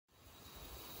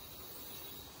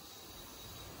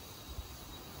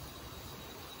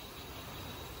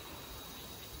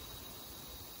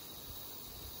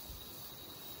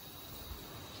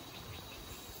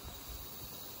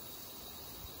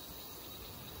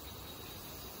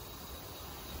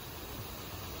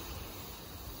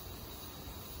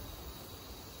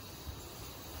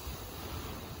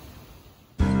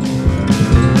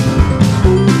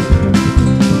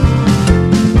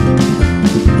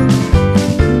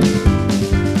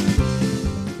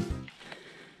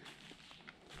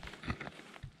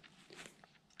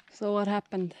So what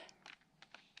happened?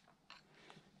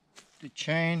 The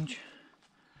chain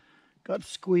got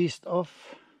squeezed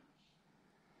off.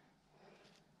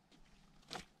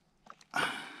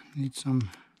 Need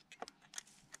some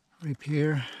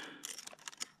repair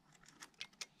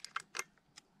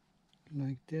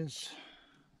like this.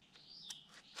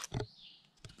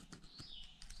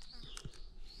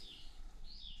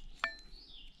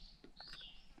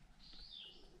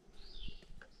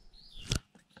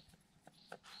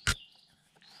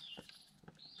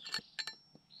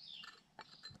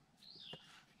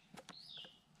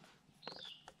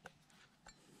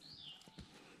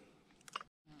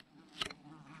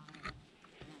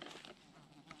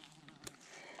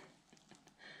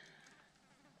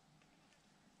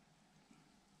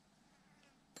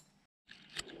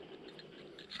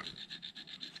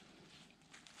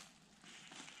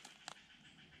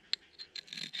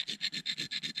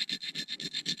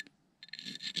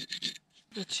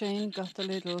 The chain got a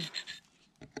little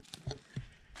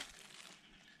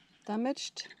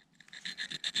damaged.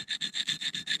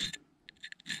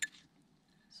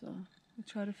 So we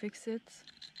try to fix it.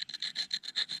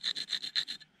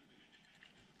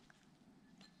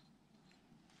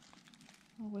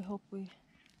 Well, we hope we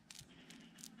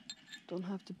don't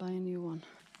have to buy a new one.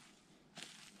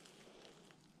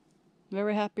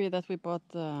 Very happy that we bought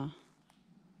the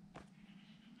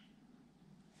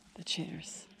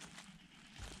chairs.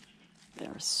 They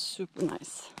are super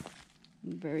nice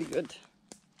and very good.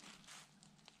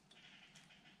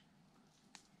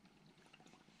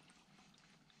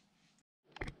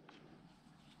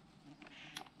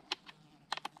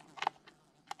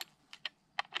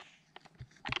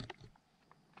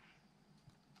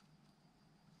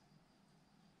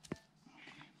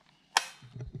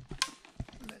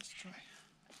 Let's try.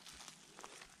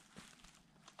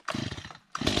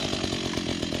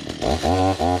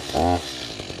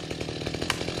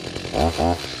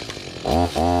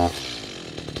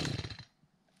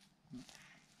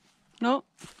 No?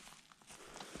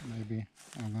 Maybe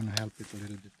I'm gonna help it a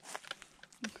little bit.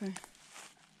 Okay.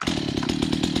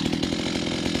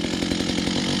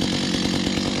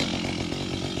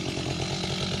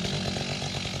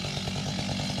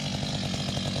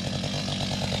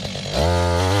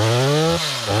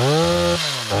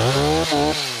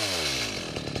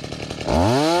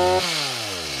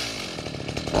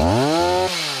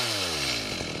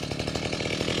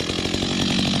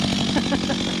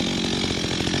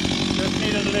 Just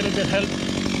needed a little bit help.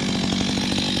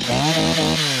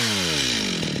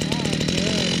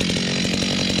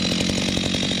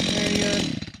 Very good.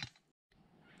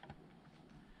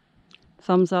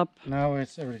 Thumbs up. Now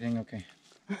it's everything okay.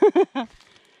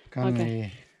 Can Okay.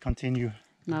 we continue?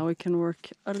 Now we can work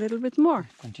a little bit more.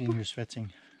 Continue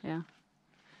sweating. Yeah.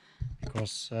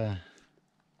 Because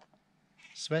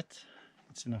sweat,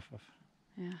 it's enough of.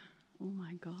 Yeah. Oh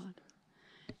my God.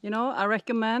 You know, I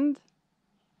recommend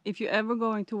if you're ever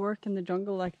going to work in the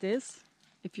jungle like this,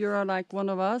 if you're like one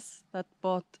of us that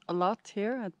bought a lot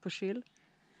here at Porsil,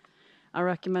 I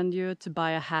recommend you to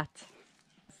buy a hat.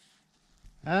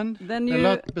 And Then the you-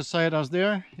 lot beside us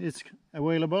there is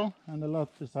available, and the lot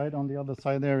beside on the other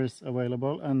side there is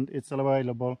available, and it's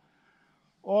available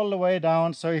all the way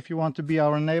down. So if you want to be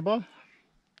our neighbor,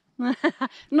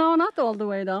 No, not all the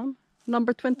way down.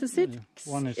 Number 26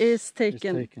 one is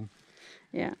taken.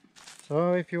 Yeah.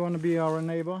 So if you want to be our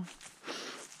neighbor,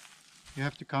 you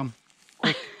have to come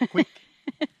quick, quick.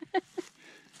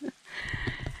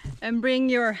 And bring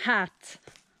your hat.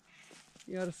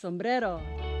 Your sombrero.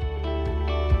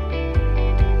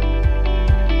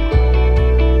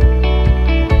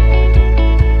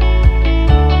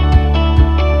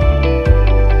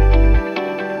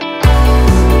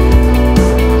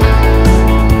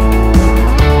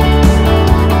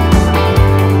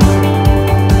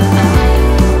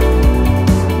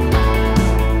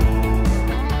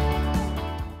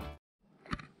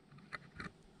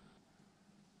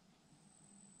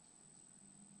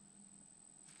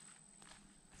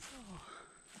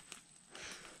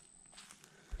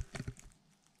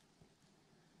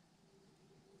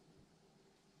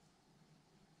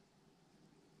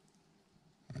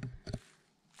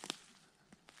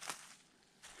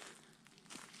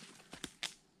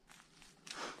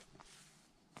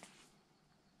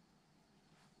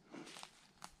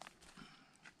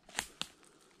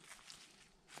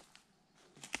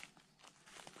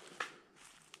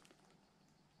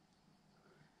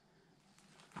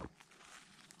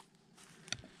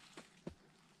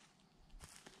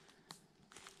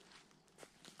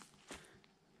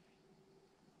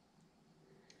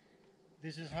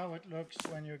 This is how it looks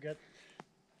when you get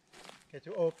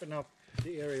to open up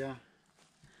the area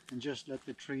and just let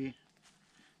the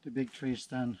big tree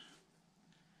stand.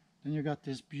 Then you got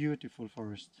this beautiful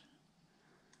forest.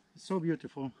 It's so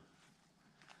beautiful.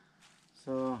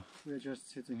 So we're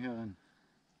just sitting here and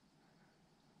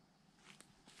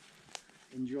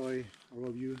enjoy our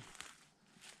view.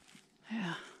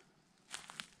 Yeah.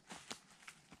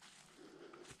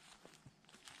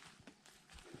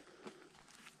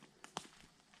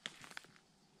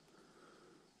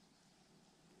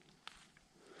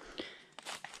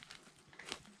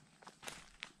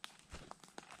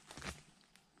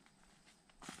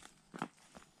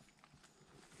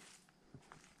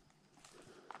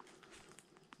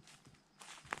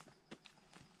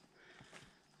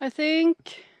 I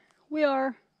think we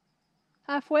are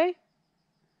halfway.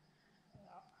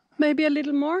 Maybe a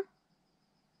little more.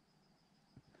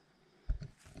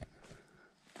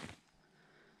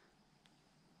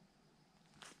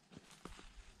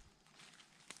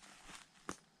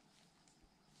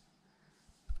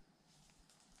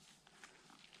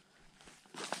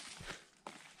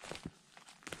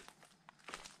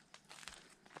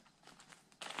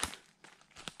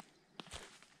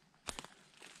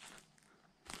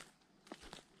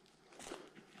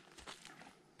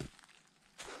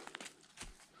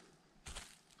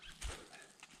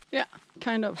 Yeah,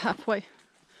 kind of halfway.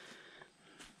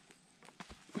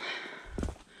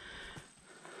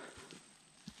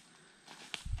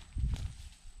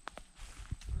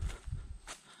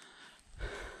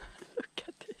 Look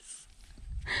at this.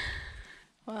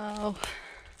 Wow.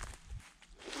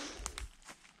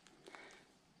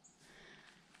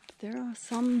 There are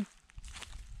some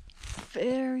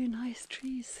very nice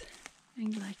trees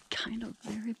and like kind of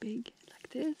very big like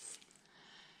this.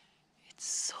 It's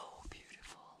so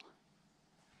beautiful.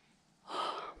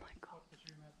 Oh my god.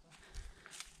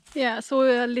 Yeah, so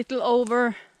we're a little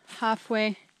over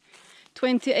halfway,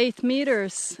 28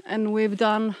 meters, and we've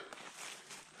done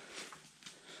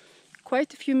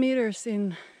quite a few meters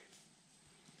in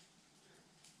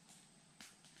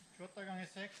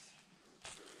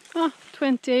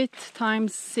 28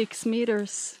 times 6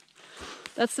 meters.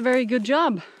 That's a very good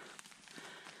job.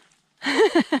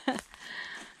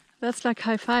 That's like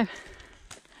high five.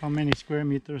 How many square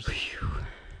meters?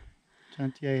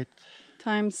 28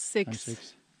 times 6. times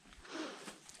 6.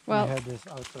 Well, I had this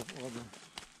out of order.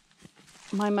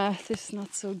 My math is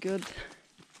not so good.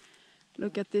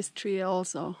 Look at this tree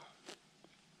also.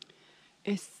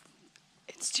 It's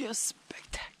just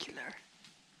spectacular.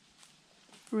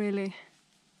 Really,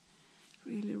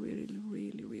 really, really,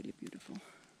 really, really beautiful.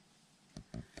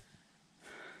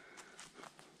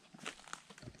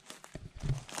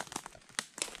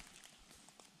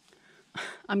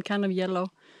 I'm kind of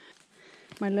yellow.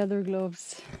 My leather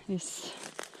gloves is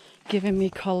giving me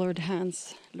colored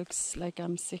hands. Looks like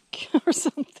I'm sick or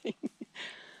something.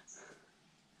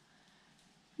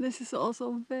 This is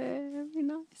also very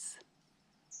nice.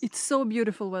 It's so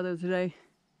beautiful weather today.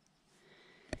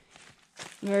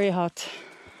 Very hot.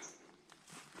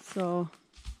 So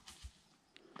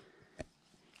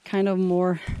kind of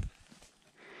more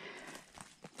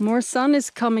sun is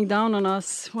coming down on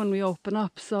us when we open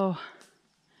up, so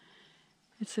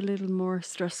it's a little more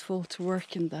stressful to work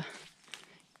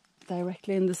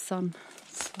directly in the sun.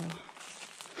 So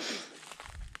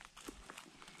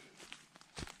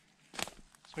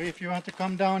if you want to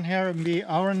come down here and be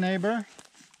our neighbor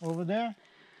over there,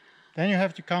 then you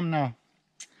have to come now.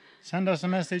 Send us a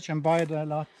message and buy the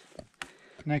lot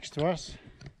next to us.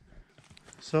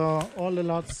 So all the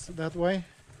lots that way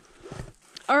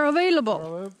are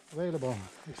available.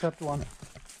 Except one.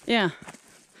 Yeah.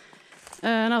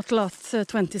 Not lot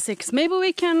 26. Maybe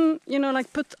we can,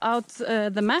 like put out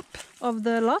the map of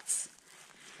the lots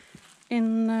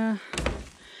in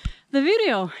the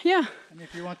video. Yeah. And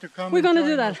if you want to come, we're gonna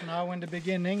do that now in the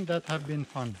beginning. That have been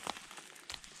fun.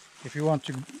 If you want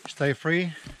to stay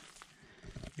free,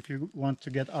 if you want to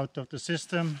get out of the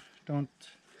system, don't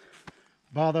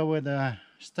bother with the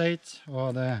state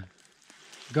or the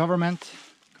government.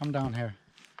 Come down here.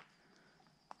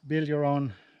 Build your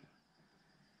own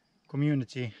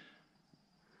community.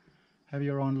 Have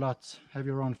your own lots. Have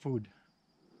your own food.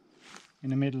 In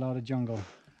the middle of the jungle.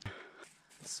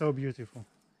 It's so beautiful.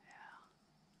 Yeah.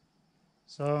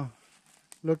 So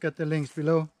look at the links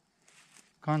below.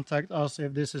 Contact us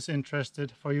if this is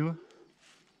interested for you.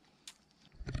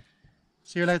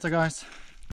 See you later, guys.